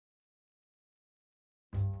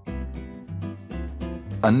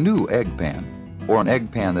A new egg pan, or an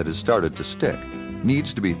egg pan that has started to stick,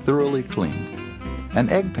 needs to be thoroughly cleaned. An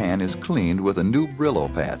egg pan is cleaned with a new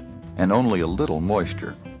Brillo pad and only a little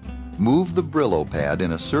moisture. Move the Brillo pad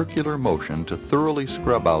in a circular motion to thoroughly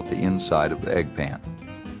scrub out the inside of the egg pan.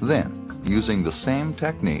 Then, using the same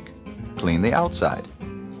technique, clean the outside.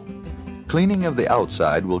 Cleaning of the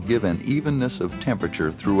outside will give an evenness of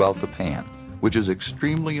temperature throughout the pan, which is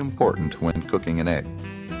extremely important when cooking an egg.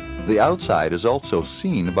 The outside is also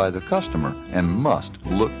seen by the customer and must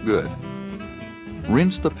look good.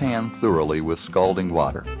 Rinse the pan thoroughly with scalding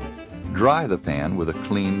water. Dry the pan with a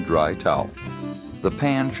clean, dry towel. The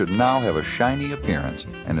pan should now have a shiny appearance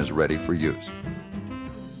and is ready for use.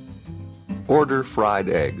 Order fried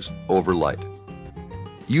eggs over light.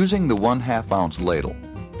 Using the 1/2 ounce ladle,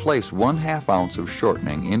 place 1/2 ounce of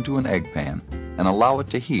shortening into an egg pan and allow it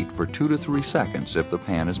to heat for 2 to 3 seconds if the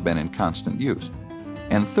pan has been in constant use,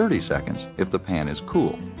 and 30 seconds if the pan is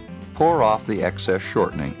cool. Pour off the excess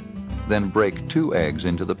shortening, then break 2 eggs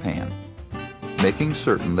into the pan, making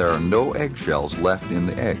certain there are no eggshells left in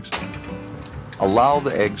the eggs. Allow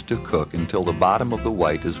the eggs to cook until the bottom of the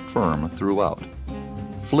white is firm throughout.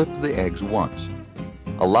 Flip the eggs once.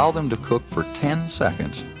 Allow them to cook for 10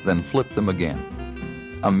 seconds, then flip them again.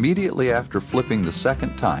 Immediately after flipping the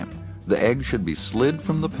second time, the egg should be slid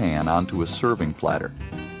from the pan onto a serving platter.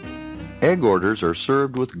 Egg orders are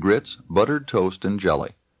served with grits, buttered toast, and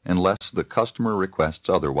jelly, unless the customer requests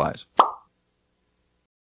otherwise.